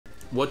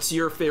What's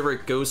your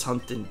favorite ghost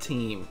hunting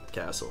team,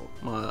 Castle?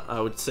 I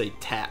would say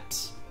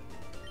Taps.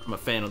 I'm a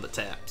fan of the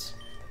Taps.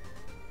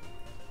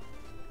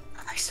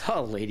 I saw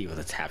a lady with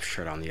a Tap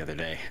shirt on the other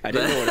day. I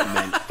didn't know what it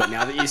meant, but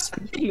now that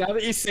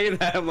you say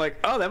that, I'm like,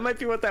 oh, that might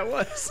be what that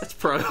was. That's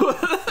probably.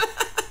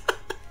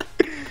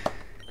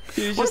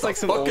 She's just like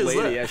some old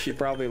lady. Yeah, she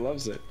probably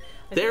loves it.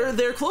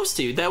 They're close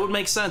to you. That would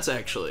make sense,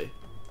 actually.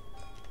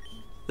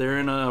 They're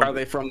in a. Are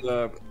they from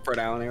the Rhode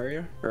Island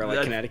area or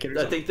like Connecticut or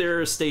something? I think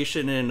they're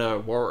stationed in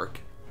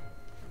Warwick.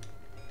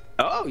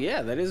 Oh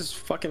yeah, that is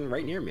fucking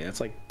right near me. That's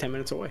like 10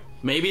 minutes away.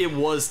 Maybe it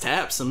was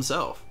Taps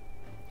himself.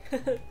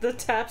 The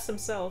Taps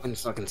himself. Wouldn't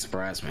fucking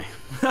surprise me.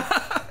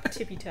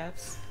 Tippy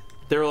Taps.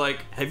 They were like,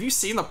 "Have you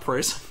seen the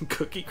price of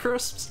Cookie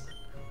Crisps?"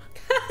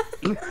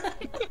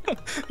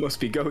 Must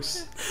be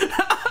ghosts.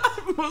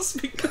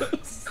 Must be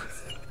ghosts.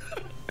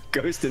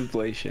 Ghost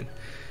inflation.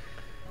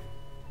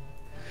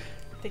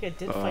 I think I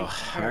did fight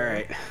her. All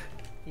right.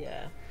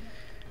 Yeah.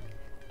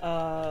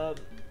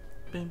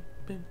 Bim,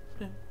 bim,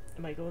 bim.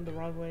 Am I going the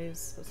wrong way? It's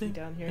supposed to be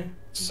down here.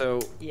 So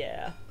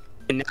Yeah.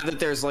 and now that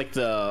there's like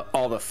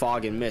all the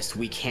fog and mist,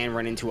 we can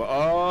run into a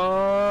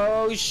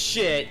oh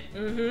shit.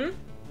 Mm-hmm.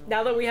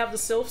 Now that we have the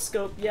Silph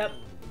Scope, yep.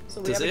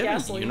 So we Does have it a have a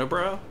gasoline.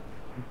 unibrow?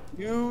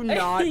 Do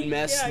not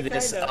mess Yeah,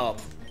 this kinda. up.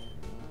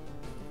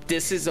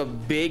 This is a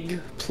big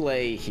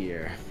play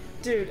here.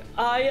 Dude,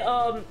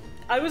 I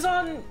was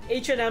on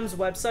H&M's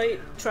website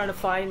trying to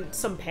find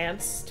some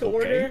pants to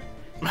order,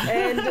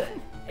 and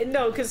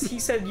no, because he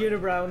said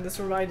unibrow, and this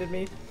reminded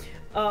me.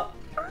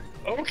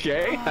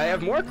 Okay, I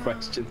have more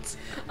questions.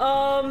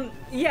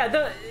 Yeah,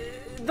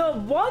 the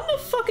one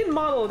fucking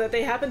model that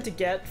they happened to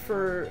get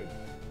for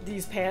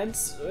these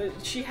pants,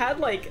 she had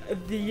like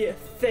the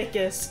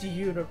thickest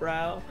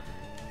unibrow.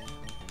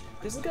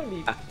 This is gonna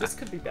be. This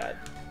could be bad.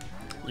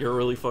 You're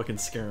really fucking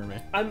scaring me.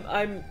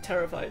 I'm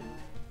terrified.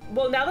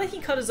 Well, now that he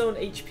cut his own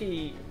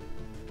HP.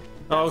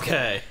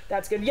 Okay.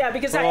 That's good. Yeah,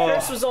 because that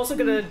curse was also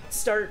gonna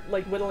start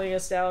like whittling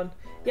us down.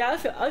 Yeah,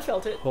 I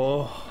felt it.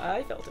 Oh.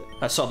 I felt it.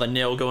 I saw the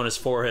nail go in his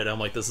forehead. I'm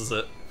like, this is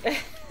it.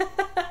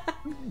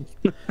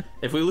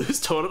 If we lose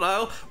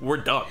Totodile, we're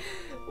done.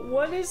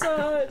 What is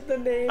the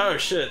name? Oh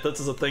shit, this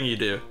is a thing you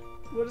do.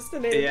 What is the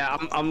name? Yeah,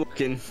 I'm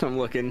looking.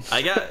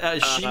 I got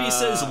Shibi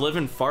says live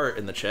and fart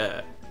in the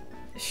chat.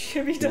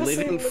 Shibby does say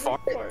Living living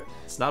fart? fart.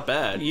 It's not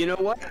bad. You know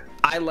what?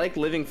 I like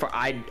living for.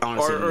 I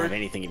honestly don't have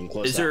anything even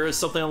close. Is there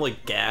something on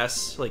like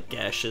gas, like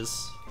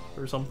gaseous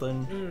or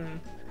something?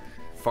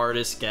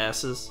 Fartus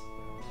gases.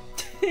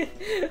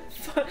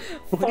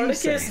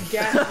 Farticus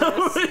gaseous.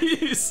 What do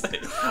you say?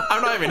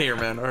 I'm not even here,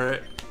 man. All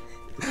right.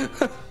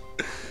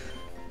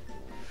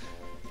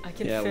 I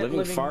can Yeah, fit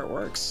living fart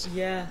works.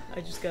 Yeah,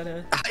 I just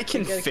gotta. I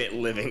can fit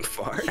living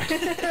fart.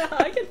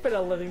 I can fit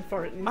a living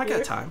fart in I here.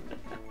 got time.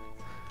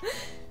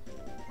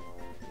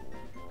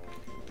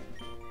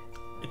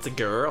 It's a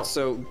girl.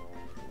 So,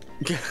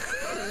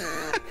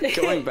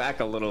 going back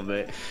a little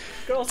bit,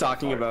 Girls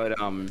talking fart.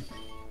 about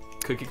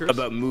Cookie Crisp?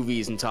 about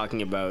movies and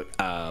talking about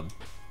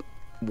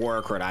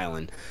Warwick, Rhode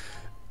Island.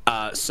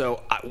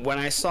 When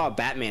I saw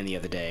Batman the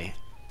other day,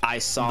 I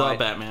saw The it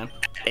Batman.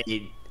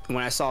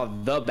 when I saw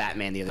the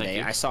Batman the other day,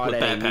 you. I saw With it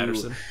Bat at a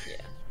Patterson. new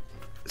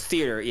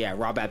theater. Yeah,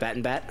 Rob Bat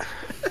and Bat.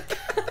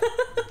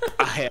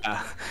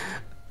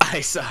 I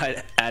saw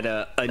it at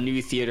a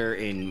new theater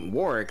in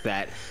Warwick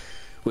that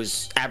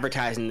was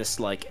advertising this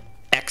like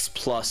X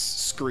Plus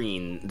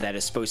screen that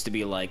is supposed to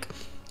be like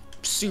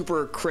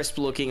super crisp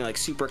looking, like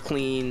super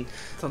clean.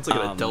 Sounds like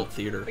an adult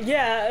theater.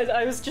 Yeah,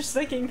 I was just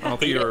thinking. I don't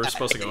think you were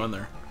supposed to go in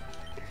there.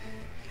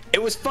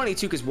 It was funny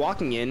too, because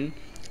walking in,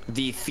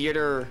 the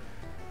theater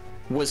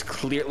was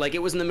clear, like it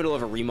was in the middle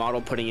of a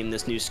remodel, putting in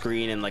this new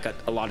screen and like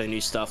a lot of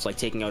new stuff, like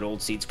taking out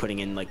old seats, putting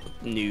in like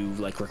new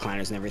like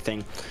recliners and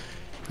everything.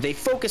 They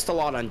focused a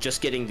lot on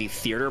just getting the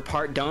theater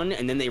part done,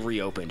 and then they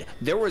reopened.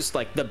 There was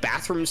like the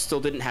bathrooms still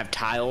didn't have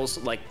tiles,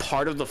 like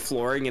part of the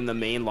flooring in the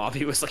main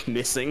lobby was like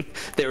missing.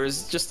 There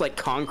was just like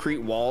concrete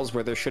walls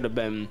where there should have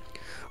been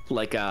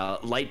like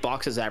light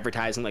boxes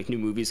advertising like new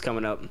movies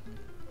coming up.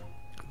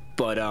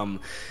 But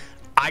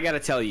I gotta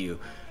tell you,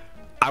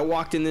 I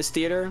walked in this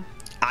theater,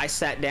 I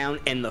sat down,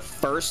 and the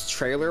first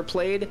trailer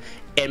played,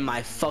 and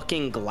my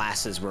fucking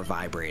glasses were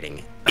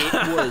vibrating.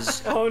 It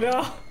was Oh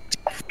no.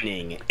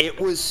 deafening. It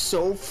was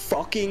so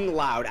fucking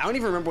loud. I don't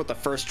even remember what the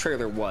first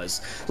trailer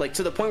was. Like,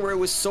 to the point where it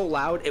was so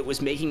loud, it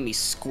was making me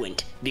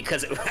squint,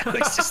 because it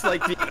was just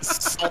like being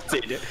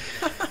assaulted.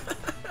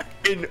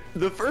 And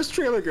the first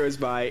trailer goes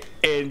by,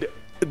 and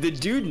the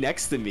dude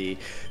next to me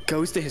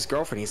goes to his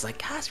girlfriend. He's like,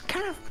 "Guys,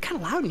 kind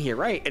of loud in here,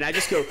 right?" And I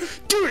just go,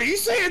 "Dude, are you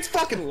saying it's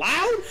fucking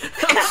loud?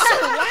 It's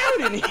so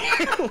loud in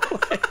here."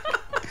 Like,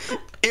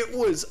 it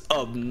was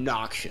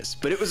obnoxious,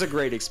 but it was a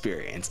great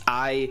experience.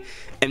 I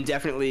am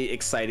definitely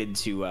excited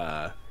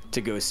to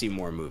go see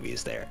more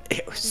movies there.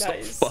 It was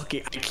Nice. so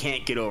fucking. I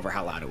can't get over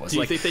how loud it was. Do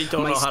you Like, think they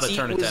don't my know how to seat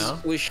turn it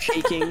down? Was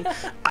shaking.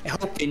 I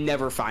hope they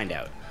never find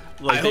out.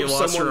 Like I they hope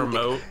lost your someone-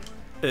 remote.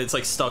 It's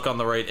like stuck on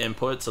the right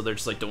input, so they're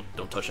just like,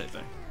 don't touch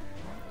anything.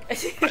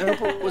 I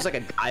hope it was like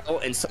a dial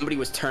and somebody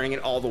was turning it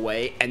all the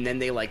way, and then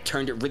they like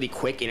turned it really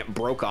quick and it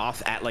broke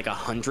off at like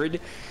 100,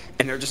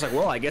 and they're just like,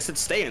 well, I guess it's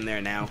staying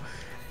there now.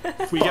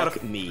 We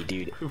gotta me,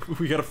 dude.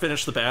 We gotta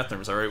finish the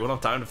bathrooms. All right, we don't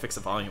have time to fix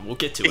the volume. We'll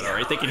get to it. All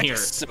right, they can hear it.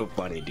 So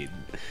funny, dude.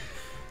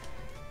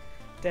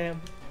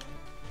 Damn.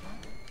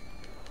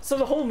 So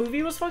the whole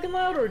movie was fucking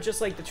loud, or just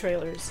like the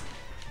trailers?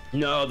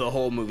 No, the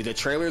whole movie. The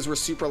trailers were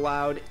super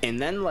loud, and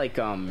then like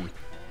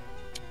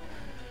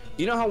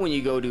you know how when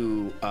you go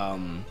to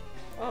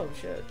Oh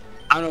shit.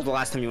 I don't know the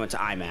last time you went to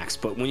IMAX,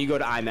 but when you go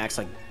to IMAX,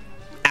 like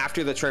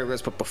after the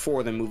trailers, but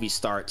before the movie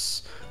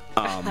starts,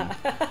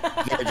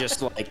 they're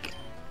just like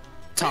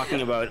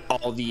talking about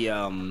all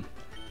the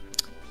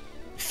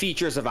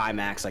features of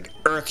IMAX, like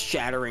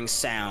earth-shattering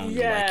sound.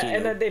 Yeah, like, you know,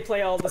 and then they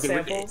play all the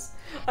samples.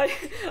 I'm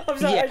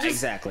sorry, yeah,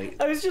 exactly.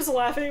 I was just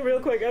laughing real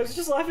quick. I was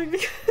just laughing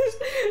because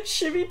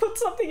Shibby put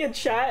something in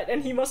chat,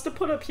 and he must have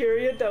put a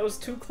period that was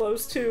too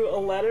close to a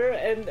letter,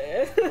 and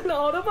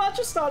Autobot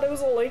just thought it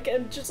was a link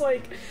and just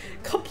like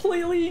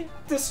completely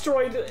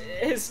destroyed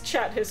his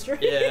chat history.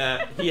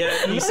 Yeah,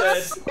 he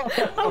said.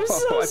 I'm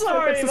so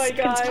sorry, my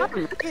guy.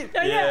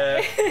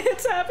 Yeah.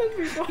 It's happened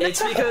before.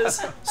 It's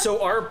because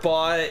so our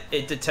bot,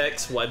 it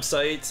detects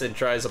websites and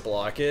tries to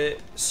block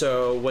it.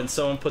 So when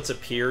someone puts a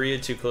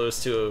period too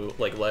close to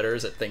like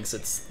letters, it thinks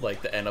it's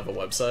like the end of a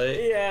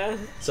website. Yeah.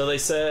 So they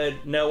said,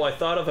 no, I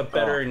thought of a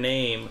better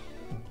name,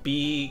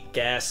 B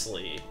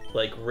Ghastly,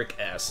 like Rick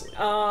Astley.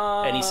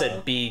 And he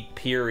said B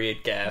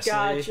period Ghastly.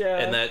 Gotcha.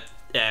 And that,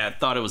 yeah, I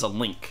thought it was a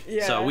link.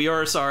 Yeah. So we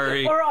are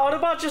sorry. Or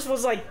Autobot just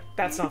was like,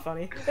 that's not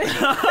funny.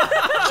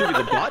 Jimmy,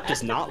 the bot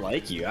does not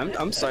like you.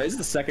 I'm sorry, this is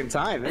the second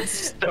time.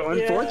 That's so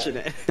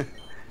unfortunate.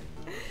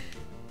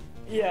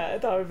 Yeah, I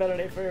thought it would be a better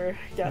name for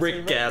Ghastly.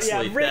 Rick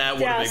Ghastly, yeah, Rick that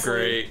would have been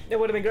great. It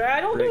would have been great.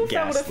 I don't know Rick if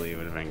that Ghastly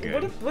would have been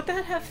good. would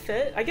that have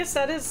fit? I guess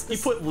that is. You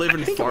put live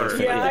and fart.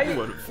 Yeah,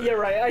 yeah,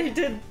 right. I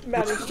did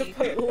manage to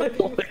put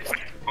living.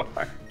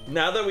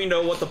 Now that we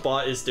know what the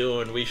bot is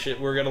doing,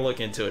 we're gonna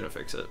look into it and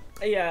fix it.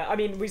 Yeah, I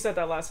mean, we said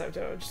that last time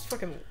too. I'm just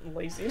fucking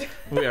lazy.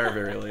 We are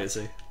very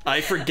lazy.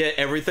 I forget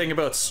everything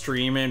about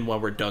streaming when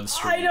we're done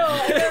streaming. I know,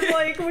 and then,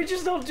 like, we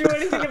just don't do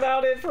anything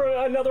about it for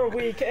another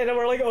week, and then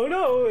we're like, oh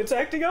no, it's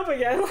acting up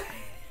again.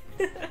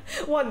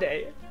 One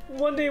day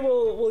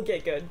we'll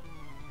get good.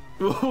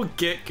 We'll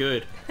get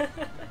good.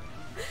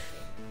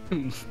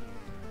 Look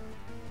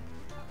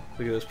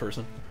at this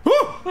person.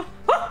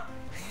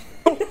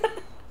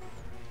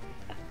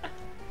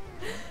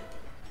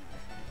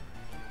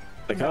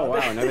 Like, oh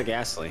wow, another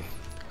Ghastly.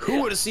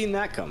 Who would have seen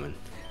that coming?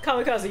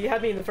 Kamikaze, you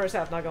had me in the first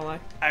half, not gonna lie.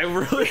 I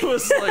really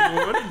was like,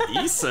 what did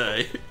he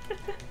say?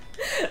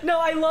 No,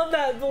 I love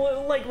that.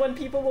 Like when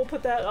people will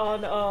put that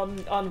on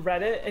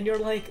Reddit, and you're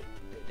like,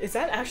 is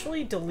that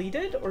actually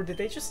deleted, or did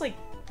they just like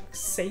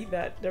say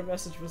that their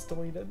message was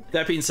deleted?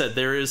 That being said,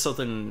 there is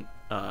something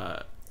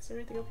Is there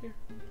anything up here?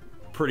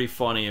 pretty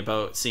funny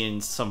about seeing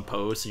some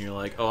posts, and you're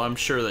like, oh, I'm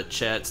sure that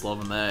chat's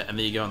loving that, and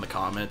then you go in the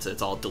comments, and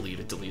it's all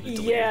deleted.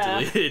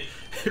 Yeah.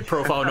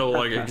 Profile no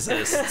longer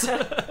exists.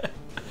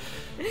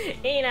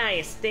 Ain't I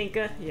a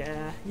stinker?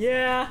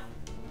 Yeah.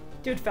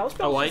 Dude,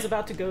 Felspell is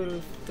about to go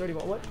to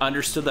 31. What?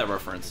 Understood that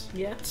reference.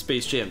 Yeah.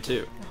 Space Jam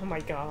 2. Oh my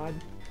god.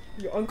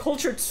 You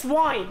uncultured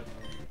swine!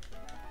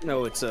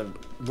 No, it's a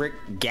Rick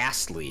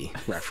Ghastly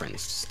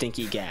reference.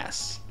 Stinky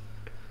gas.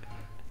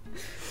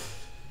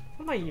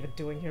 What am I even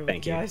doing here with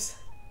Thank you you. guys?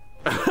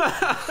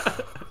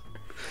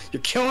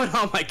 You're killing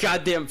all my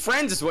goddamn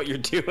friends is what you're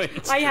doing.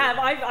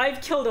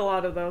 I've killed a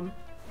lot of them.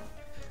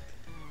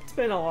 It's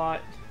been a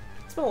lot.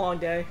 It's been a long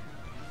day.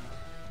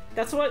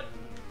 That's what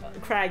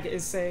Crag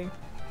is saying.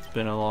 It's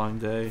been a long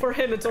day. For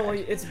him,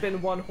 it's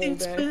been one whole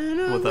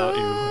day. Without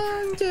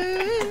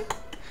you.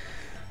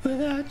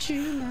 Without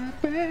you, my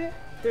friend.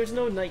 There's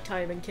no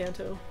nighttime in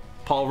Kanto.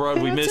 Paul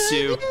Rudd, we miss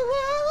you.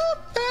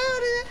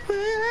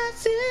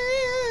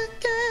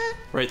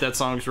 Right, that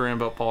song's written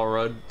about Paul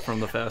Rudd from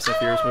the Fast and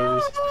Furious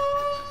movies.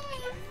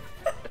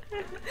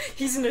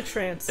 He's in a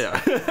trance. Yeah.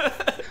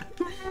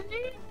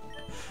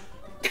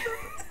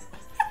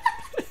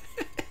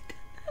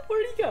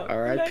 Where'd he go?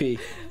 R.I.P.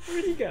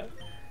 Where'd he go?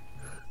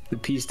 The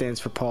P stands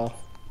for Paul.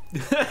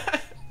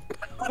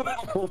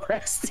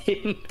 Rest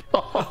in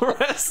Paul.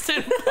 Rest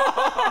in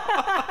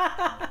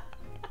Paul.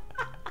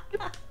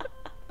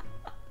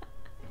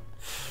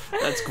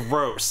 That's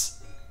gross.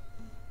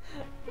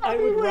 I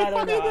would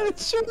rather not.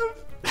 It's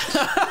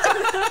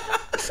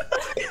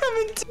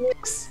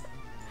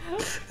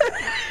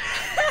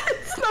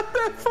not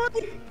that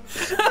funny.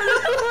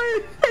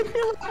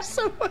 I laugh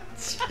so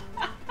much.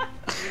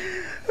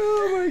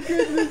 Oh my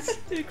goodness.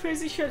 Dude,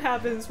 crazy shit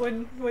happens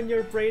when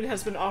your brain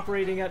has been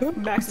operating at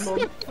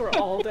maximum for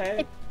all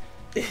day.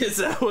 Is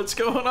that what's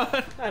going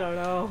on? I don't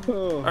know.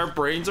 Oh. Our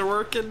brains are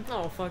working?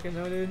 Oh, fucking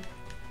no, dude.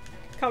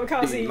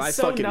 Kamikaze, Dude,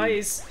 so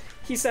nice.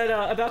 He said,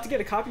 about to get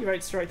a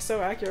copyright strike.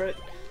 So accurate.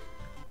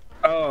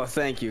 Oh,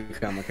 thank you,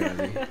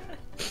 Kamikaze.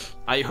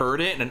 I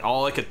heard it, and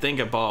all I could think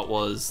about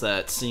was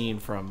that scene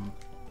from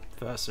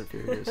Fast and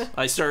Furious.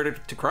 I started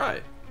to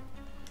cry.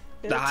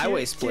 The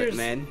highway split, tears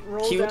man.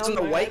 roll He was down in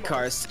the my white eyeballs.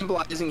 car,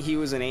 symbolizing he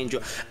was an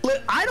angel.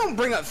 Look, I don't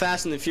bring up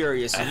Fast and the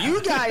Furious.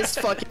 You guys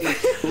fucking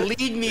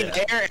lead me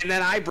there, and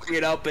then I bring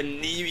it up,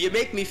 and you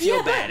make me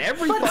feel bad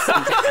every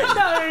fucking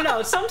time.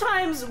 No.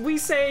 Sometimes we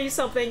say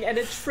something and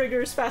it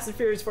triggers Fast and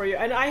Furious for you,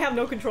 and I have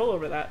no control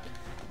over that.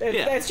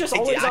 It's just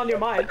always on your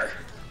mind.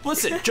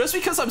 Listen, just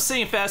because I'm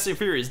saying Fast and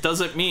Furious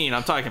doesn't mean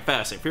I'm talking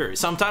Fast and Furious.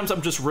 Sometimes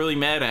I'm just really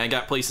mad and I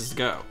got places to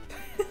go.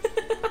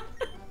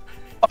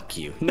 Fuck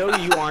you. No,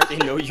 you aren't,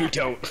 and no, you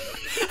don't.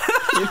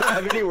 You don't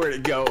have anywhere to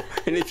go,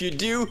 and if you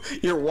do,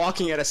 you're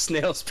walking at a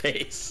snail's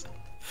pace.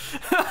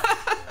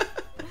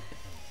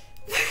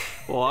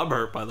 Well, I'm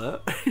hurt by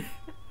that.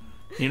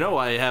 You know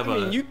I have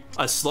mean,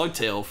 a slug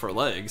tail for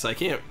legs. I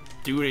can't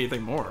do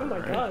anything more. Oh my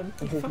right? god.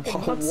 You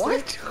fucking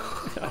monster.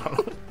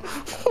 What?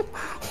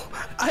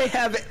 I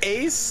have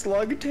a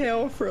slug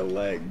tail for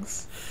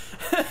legs.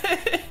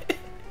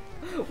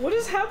 What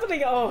is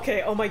happening? Oh,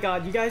 okay. Oh my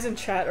god, you guys in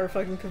chat are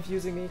fucking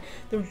confusing me.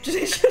 They're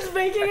just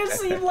making it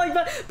seem like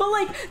that. But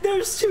like,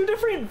 there's two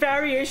different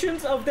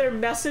variations of their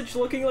message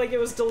looking like it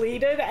was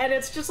deleted, and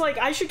it's just like,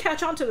 I should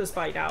catch on to this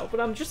by now, but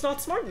I'm just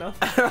not smart enough.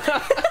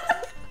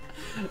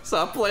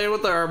 Stop playing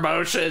with our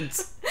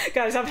emotions.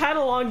 Guys, I've had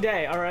a long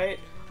day, alright?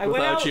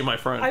 Without you, my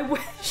friend.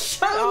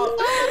 Shut up.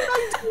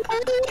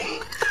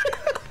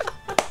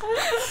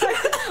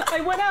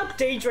 I went out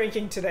day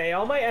drinking today.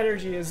 All my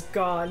energy is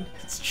gone.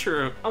 It's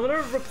true. I'm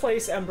gonna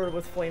replace Ember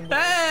with Flame Wheel.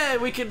 Hey,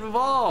 we can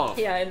evolve.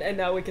 Yeah, and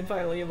now we can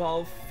finally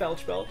evolve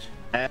Felch Belch.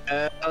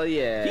 Hell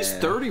yeah. He's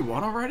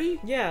 31 already?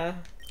 Yeah.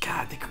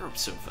 God, they grew up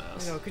so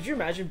fast. I know, could you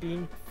imagine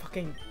being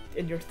fucking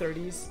in your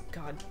 30s?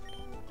 God.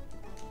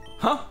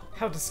 Huh?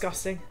 How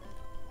disgusting.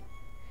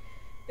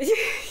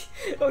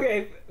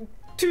 Okay,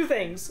 two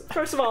things.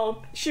 First of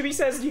all, Shibby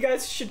says you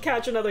guys should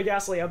catch another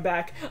Ghastly. I'm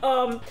back.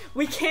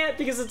 We can't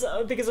because it's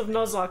because of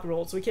Nuzlocke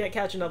rules. We can't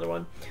catch another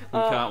one. We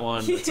caught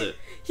one. That's it.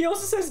 He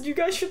also says you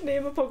guys should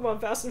name a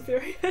Pokemon Fast and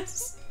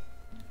Furious.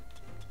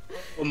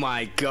 Oh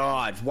my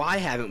god, why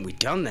haven't we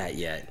done that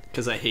yet?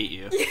 Because I hate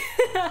you.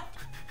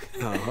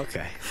 Oh,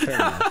 okay. Fair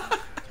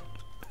enough.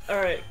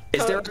 Alright.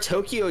 Is there a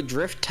Tokyo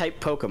Drift type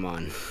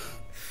Pokemon?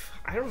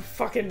 I don't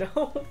fucking know.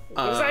 What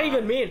does that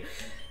even mean?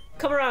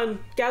 Come around,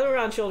 gather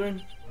around,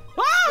 children.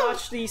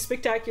 Watch the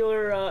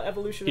spectacular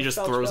evolution He of just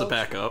Felch throws it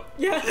Belch. back up.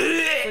 Yeah.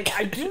 Like,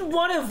 I didn't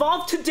want to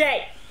evolve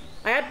today.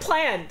 I had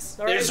plans.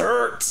 All right? This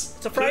hurts.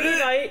 It's a Friday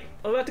night.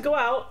 I'm about to go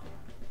out.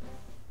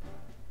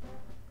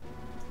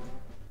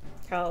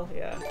 Hell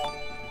yeah.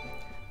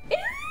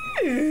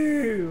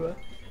 Ew.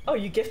 Oh,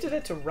 you gifted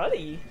it to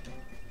Ruddy.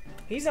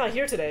 He's not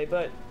here today,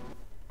 but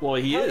Well,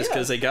 he Hell is yeah.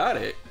 because they got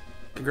it.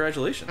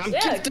 Congratulations. I'm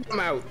Yeah. gifting him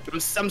out.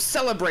 I'm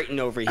celebrating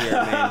over here,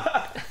 man.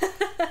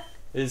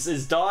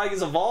 His dog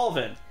is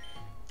evolving.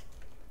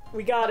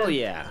 we got Oh him.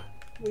 yeah.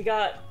 We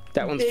got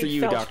That one's big for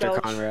you, Felch Dr.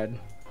 Belch. Conrad.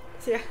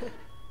 Yeah.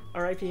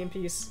 R.I.P. in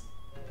peace.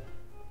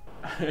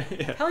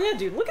 Yeah. Hell yeah,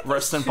 dude! Look at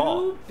Rest these in two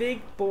Paul.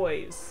 big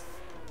boys.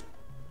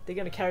 They're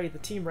gonna carry the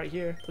team right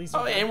here. Please.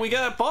 Oh, and we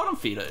got bottom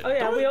feeder. Oh yeah,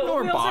 Don't we ignore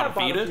also have bottom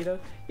bottom feeder. feeder.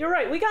 You're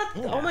right. We got.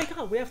 Yeah. Oh my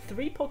god, we have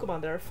 3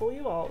 Pokemon that are fully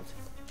evolved.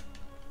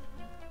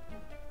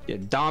 Yeah,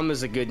 Dom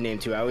is a good name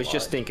too. I was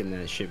just Why? thinking that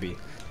it should be.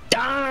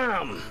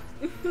 Dom!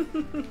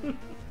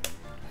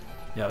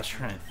 Yeah, I was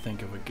trying to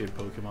think of a good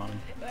Pokemon.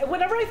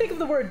 Whenever I think of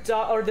the word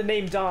Dom or the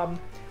name Dom,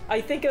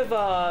 I think of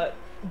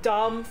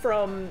Dom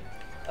from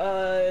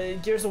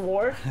Gears of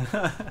War,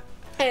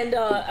 and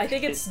I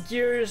think it's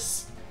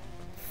Gears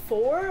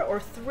 4 or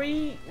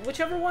 3,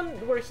 whichever one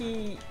where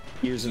he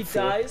Years he of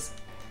 4. dies.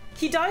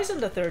 He dies in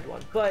the 3rd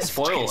one, but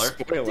Spoiler.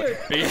 Spoiler.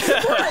 dude,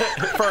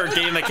 For a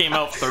game that came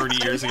out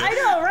 30 years ago. I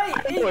know, right?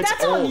 Oh, it's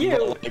That's on old, you.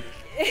 but, like,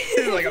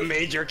 he's like a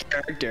major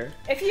character.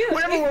 If you,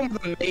 Whenever one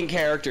of the main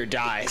character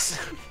dies.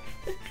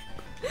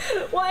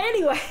 well,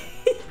 anyway,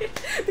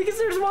 because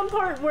there's one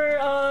part where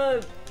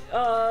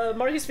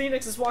Marcus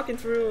Phoenix is walking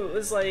through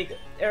this like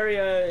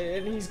area,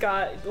 and he's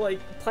got like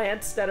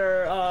plants that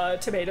are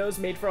tomatoes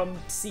made from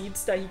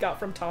seeds that he got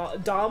from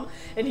Dom,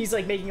 and he's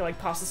like making like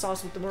pasta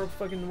sauce with them or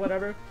fucking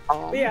whatever.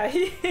 But yeah,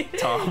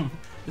 Tom.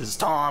 This is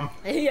Tom.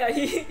 yeah,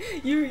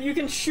 you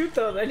can shoot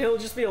them, and he'll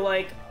just be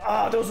like,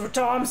 "Ah, those were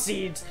Dom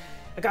seeds.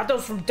 I got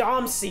those from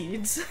Dom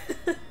seeds."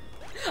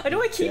 I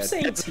know I keep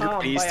saying that's a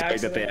Tom good by Easter egg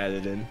that they accident.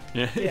 added in.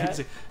 Yeah. Yeah. He's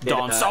like,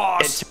 Dom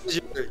sauce.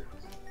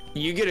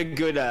 You get a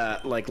good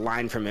like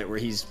line from it where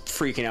he's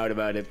freaking out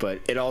about it, but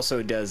it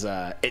also does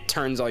it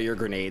turns all your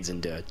grenades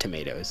into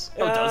tomatoes.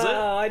 Oh, does it?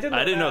 I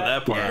didn't know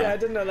that part. Yeah, I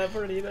didn't know that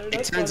part either. It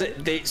That's turns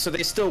funny. it so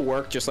they still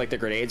work just like the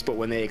grenades, but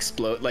when they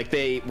explode, like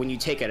when you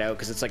take it out,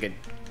 because it's like a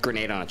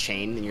grenade on a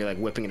chain and you're like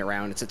whipping it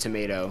around, it's a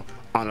tomato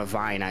on a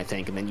vine, I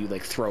think, and then you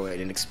like throw it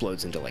and it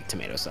explodes into like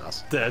tomato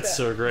sauce. That's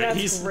so great.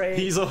 That's great.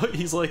 He's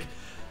like,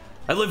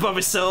 I live by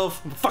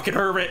myself. I'm a fucking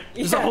hermit.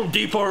 There's a Yeah. Home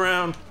Depot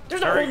around.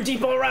 There's no All right, Home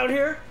Depot around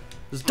here.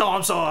 There's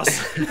Dom sauce.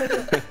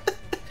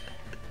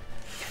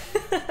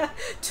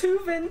 Two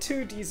Vin,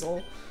 two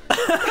Diesel.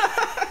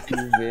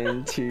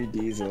 Vin 2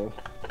 Diesel.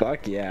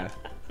 Fuck yeah.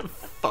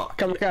 Fuck.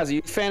 Kamikaze, you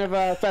a fan of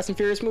Fast and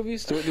Furious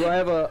movies? Do I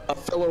have a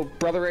fellow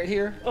brother right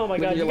here? Oh my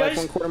god, Living you your life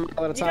guys, 1/4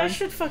 mile at a you time? guys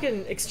should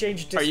fucking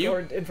exchange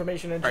Discord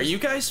information and Are just you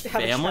guys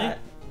have a family? chat.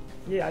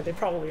 Yeah, they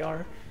probably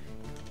are.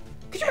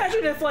 Could you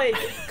imagine if, like,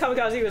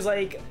 Kamikaze was,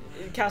 like,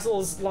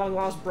 Castle's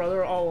long-lost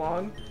brother all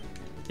along?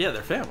 Yeah,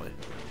 they're family.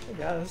 I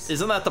guess.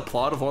 Isn't that the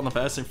plot of all the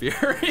Fast and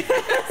Furious?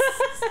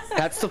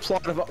 That's the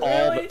plot of all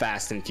Really? the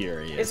Fast and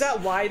Furious. Is that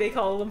why they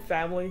call them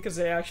family? Because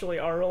they actually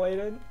are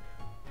related?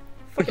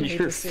 Fucking hate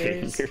your this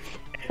series. your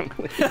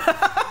family?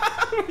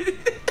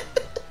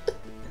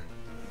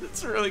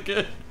 It's really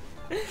good.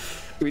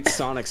 Sweet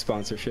Sonic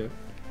sponsorship.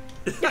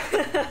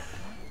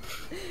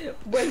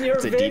 When you're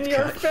It's a in deep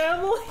your cut.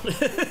 family?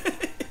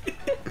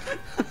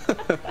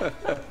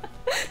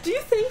 Do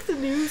you think the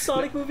new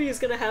Sonic movie is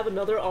gonna have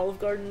another Olive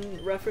Garden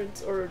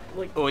reference or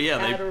like? Oh yeah,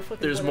 ad or fucking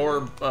there's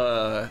whatever?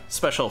 more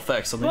special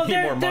effects, so they Well,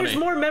 need more money. there's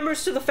more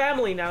members to the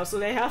family now, so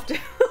they have to.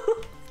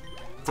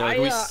 So, like,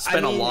 we I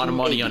spent a mean, lot of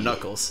money on maybe.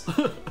 Knuckles.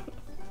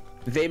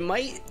 They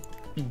might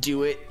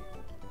do it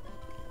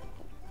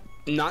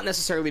not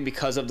necessarily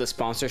because of the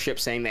sponsorship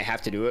saying they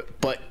have to do it,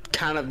 but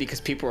kind of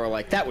because people are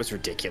like, that was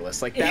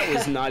ridiculous. Like, that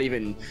was not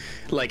even,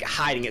 like,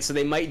 hiding it. So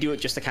they might do it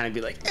just to kind of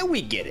be like, eh,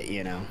 we get it,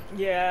 you know?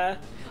 Yeah.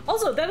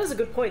 Also, that is a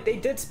good point. They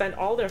did spend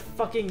all their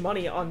fucking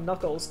money on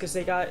Knuckles because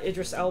they got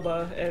Idris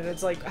Elba, and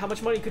it's like, how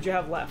much money could you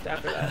have left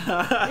after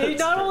that?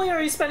 Not only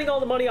are you spending all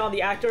the money on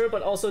the actor,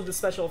 but also the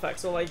special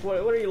effects. So, like, what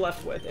are you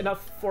left with?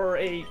 Enough for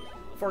an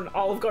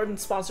Olive Garden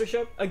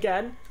sponsorship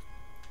again?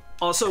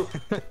 Also,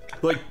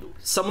 like,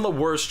 some of the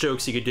worst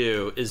jokes you could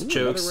do is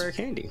jokes Another rare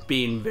candy.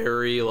 being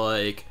very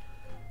like,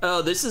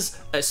 oh, this is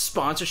a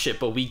sponsorship,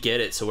 but we get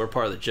it, so we're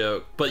part of the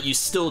joke. But you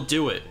still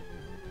do it.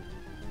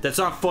 That's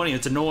not funny.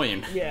 It's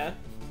annoying. Yeah.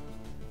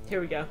 Here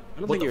we go. I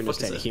don't What think you the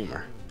fuck is understand it?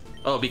 humor.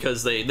 Oh,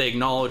 because they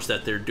acknowledge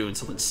that they're doing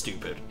something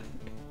stupid.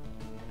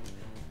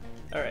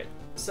 Alright.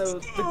 So,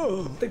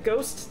 the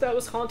ghost that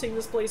was haunting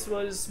this place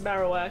was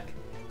Marowak.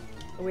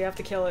 And we have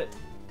to kill it.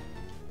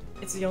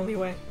 It's the only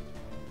way.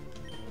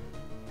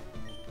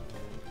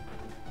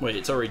 Wait,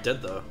 it's already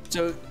dead though.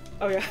 So,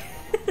 Oh, yeah.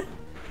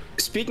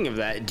 speaking of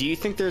that, do you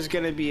think there's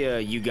gonna be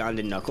a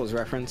Ugandan Knuckles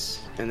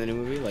reference in the new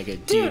movie? Like a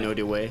Do Dude, You Know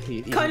the Way?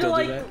 You think Kind of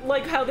they'll do that?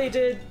 like how they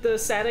did the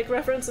Sonic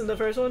reference in the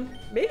first one.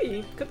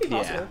 Maybe. Could be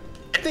possible. Yeah.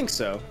 I think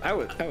so. I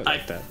would I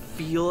like that.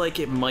 feel like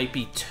it might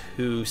be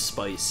too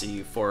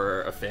spicy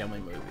for a family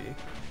movie.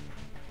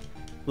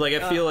 Like,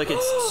 I feel like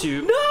it's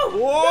too. No!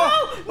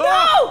 Whoa!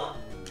 No!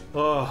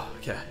 Oh,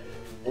 okay.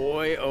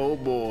 Boy, oh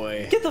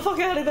boy. Get the fuck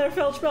out of there,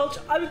 Felch Belch.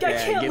 I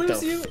can't get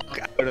lose the you. fuck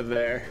out of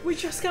there. We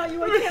just got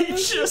you. I can't We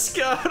lose you. just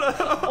got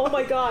up. Oh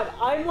my god.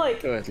 I'm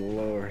like, Good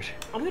lord.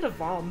 I'm gonna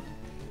vom.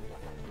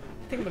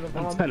 I think I'm gonna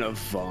vom. Kind of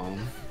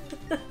vom.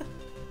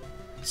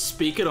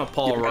 Speaking of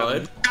Paul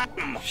Rudd,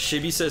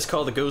 Shibby says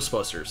call the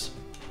Ghostbusters.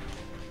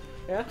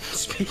 Yeah?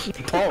 Speaking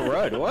of Paul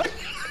Rudd, what?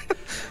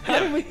 How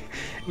did we?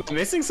 Am I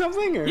missing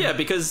something? Or? Yeah,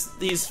 because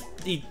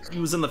he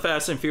was in the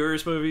Fast and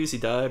Furious movies. He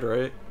died,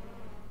 right?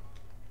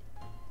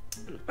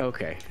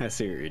 Okay, I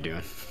see what you're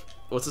doing.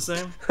 What's his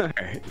name?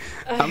 Alright.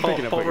 I'm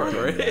picking up Paul what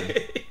you're Rudd, doing.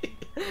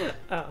 right?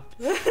 Oh.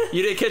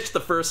 You didn't catch the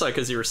first side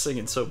because you were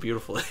singing so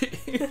beautifully.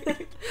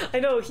 I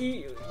know,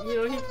 he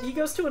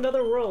goes to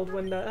another world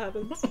when that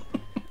happens.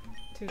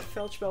 Dude,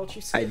 Felch Belch,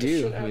 you scared I the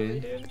do, shit out of me, man.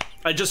 dude.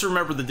 I just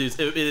remember the dude.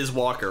 It is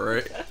Walker,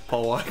 right?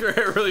 Paul Walker.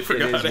 I really It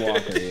forgot is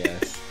Walker,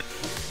 yes.